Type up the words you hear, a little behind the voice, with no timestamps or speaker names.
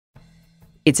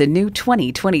It's a new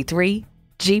 2023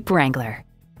 Jeep Wrangler.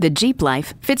 The Jeep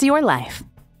life fits your life.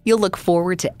 You'll look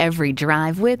forward to every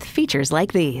drive with features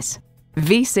like these: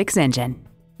 V6 engine,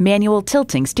 manual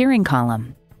tilting steering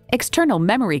column, external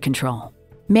memory control,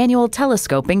 manual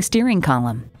telescoping steering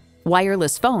column,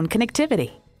 wireless phone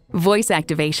connectivity, voice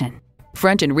activation,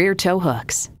 front and rear tow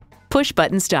hooks,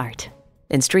 push-button start,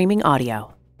 and streaming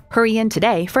audio. Hurry in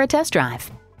today for a test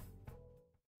drive.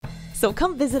 So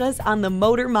come visit us on the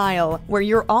Motor Mile, where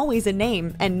you're always a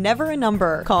name and never a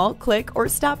number. Call, click, or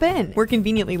stop in. We're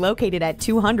conveniently located at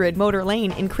 200 Motor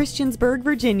Lane in Christiansburg,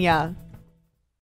 Virginia.